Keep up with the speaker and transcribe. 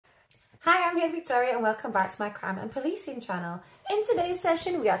Hi, I'm here Victoria and welcome back to my crime and policing channel. In today's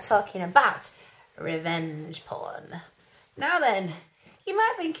session we are talking about revenge porn. Now then, you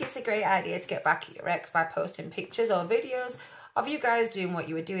might think it's a great idea to get back at your ex by posting pictures or videos of you guys doing what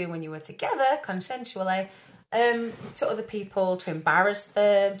you were doing when you were together consensually to other people, to embarrass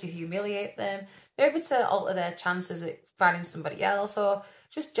them, to humiliate them, maybe to alter their chances at finding somebody else, or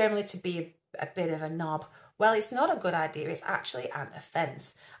just generally to be a bit of a knob. Well, it's not a good idea. It's actually an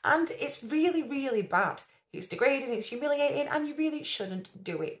offence. And it's really, really bad. It's degrading, it's humiliating, and you really shouldn't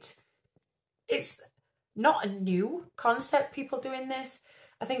do it. It's not a new concept, people doing this.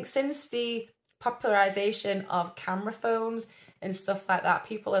 I think since the popularisation of camera phones and stuff like that,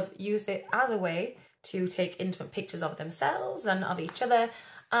 people have used it as a way to take intimate pictures of themselves and of each other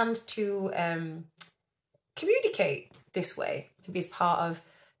and to communicate this way, maybe as part of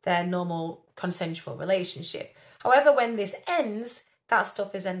their normal consensual relationship. However, when this ends, that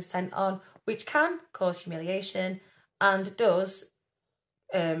stuff is then sent on, which can cause humiliation and does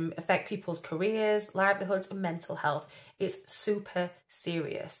affect people's careers, livelihoods and mental health. It's super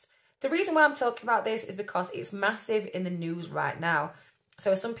serious. The reason why I'm talking about this is because it's massive in the news right now.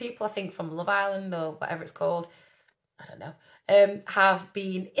 So some people, I think from Love Island or whatever it's called, I don't know, have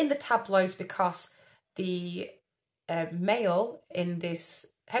been in the tabloids because the male in this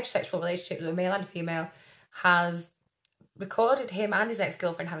heterosexual relationship, a male and a female, has recorded him and his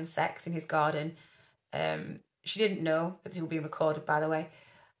ex-girlfriend having sex in his garden. She didn't know that they were being recorded, by the way.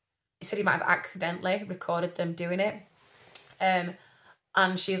 He said he might have accidentally recorded them doing it. And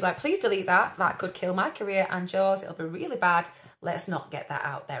she's like, please delete that. That could kill my career and yours. It'll be really bad. Let's not get that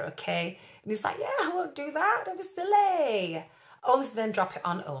out there, okay? And he's like, yeah, I won't do that. It was silly. Only to then drop it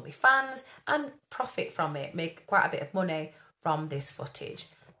on OnlyFans and profit from it, make quite a bit of money from this footage.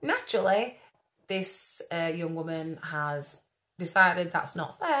 Naturally, this young woman has decided that's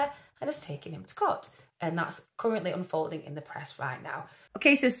not fair and has taken him to court. And that's currently unfolding in the press right now.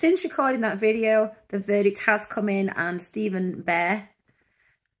 Okay, so since recording that video, the verdict has come in and Stephen Bear,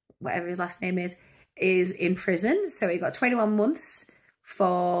 whatever his last name is in prison. So he got 21 months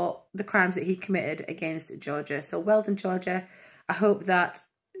for the crimes that he committed against Georgia. So well done, Georgia. I hope that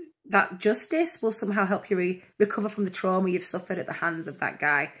justice will somehow help you recover from the trauma you've suffered at the hands of that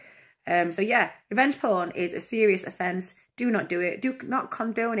guy. So yeah, revenge porn is a serious offence. Do not do it. Do not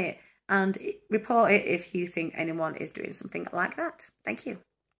condone it. And report it if you think anyone is doing something like that. Thank you.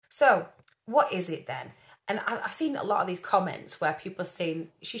 So what is it then? And I've seen a lot of these comments where people are saying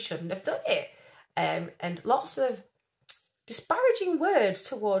she shouldn't have done it. And lots of disparaging words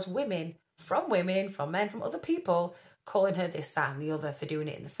towards women, from men, from other people, calling her this, that and the other for doing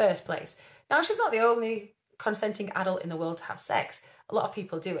it in the first place. Now, she's not the only consenting adult in the world to have sex. A lot of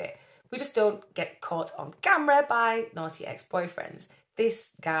people do it. We just don't get caught on camera by naughty ex-boyfriends. This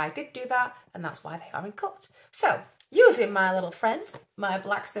guy did do that, and that's why they are in court. So, using my little friend, my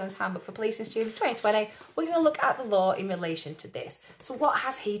Blackstones Handbook for Policing Students 2020, we're going to look at the law in relation to this. So what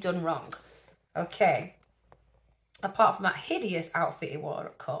has he done wrong? Okay, apart from that hideous outfit he wore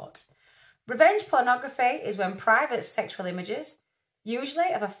at court. Revenge pornography is when private sexual images,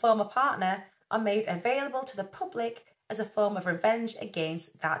 usually of a former partner, are made available to the public as a form of revenge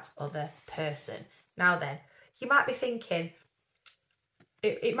against that other person. Now then, you might be thinking,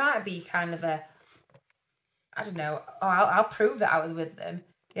 it might be kind of a, I don't know, oh, I'll prove that I was with them.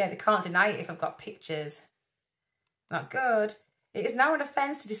 Yeah, they can't deny it if I've got pictures. Not good. It is now an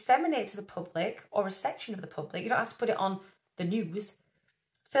offence to disseminate to the public or a section of the public. You don't have to put it on the news.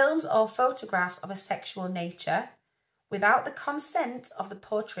 Films or photographs of a sexual nature without the consent of the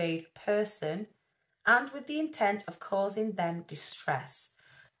portrayed person and with the intent of causing them distress.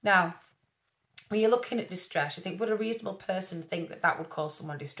 Now, when you're looking at distress, you think, would a reasonable person think that that would cause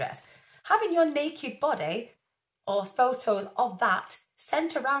someone distress? Having your naked body or photos of that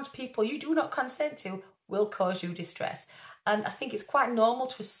sent around people you do not consent to will cause you distress. And I think it's quite normal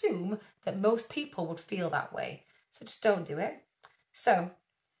to assume that most people would feel that way. So just don't do it. So,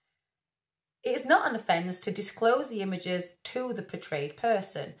 it is not an offence to disclose the images to the portrayed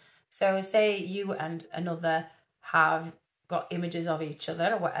person. So say you and another have got images of each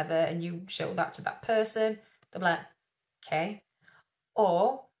other or whatever, and you show that to that person, they're like, okay.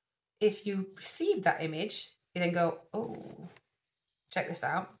 Or if you receive that image, you then go, oh, check this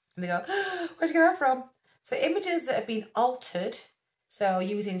out. And they go, oh, where'd you get that from? So images that have been altered, so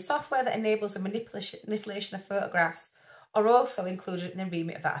using software that enables the manipulation of photographs, are also included in the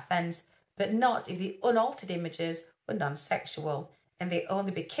remit of that offence, but not if the unaltered images were non-sexual and they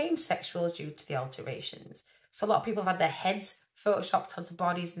only became sexual due to the alterations. So a lot of people have had their heads photoshopped onto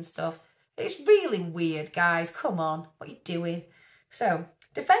bodies and stuff. It's really weird, guys. Come on, what are you doing? So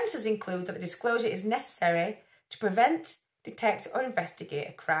Defences include that the disclosure is necessary to prevent, detect or investigate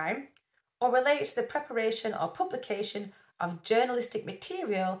a crime, or relates to the preparation or publication of journalistic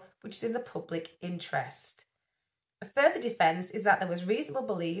material which is in the public interest. A further defence is that there was reasonable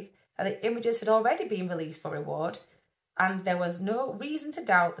belief that the images had already been released for reward, and there was no reason to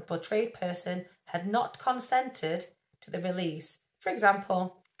doubt the portrayed person had not consented to the release. For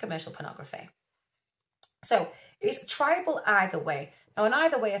example, commercial pornography. So it's triable either way. Now, an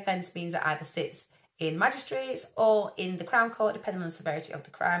either way offence means it either sits in magistrates or in the Crown Court, depending on the severity of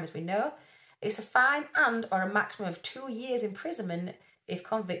the crime, as we know. It's a fine and or a maximum of 2 years imprisonment if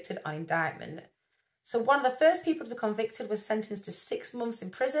convicted on indictment. So one of the first people to be convicted was sentenced to 6 months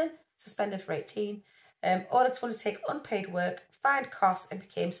in prison, suspended for 18, ordered to undertake unpaid work, fined costs and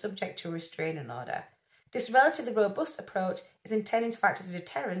became subject to a restraining order. This relatively robust approach is intended to act as a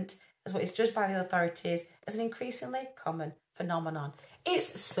deterrent as what is judged by the authorities as an increasingly common phenomenon.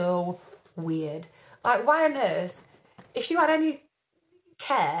 It's so weird. Like, why on earth, if you had any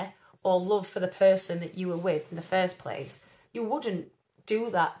care or love for the person that you were with in the first place, you wouldn't do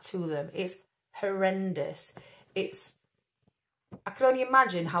that to them. It's horrendous. I can only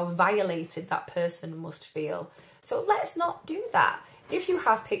imagine how violated that person must feel. So let's not do that. If you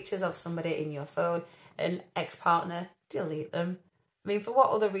have pictures of somebody in your phone, an ex-partner, delete them. I mean, for what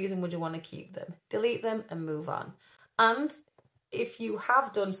other reason would you want to keep them? Delete them and move on. And if you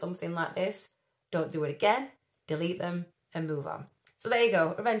have done something like this, don't do it again, delete them and move on. So there you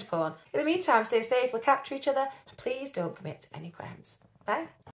go, revenge porn. In the meantime, stay safe, look after each other, and please don't commit any crimes. Bye.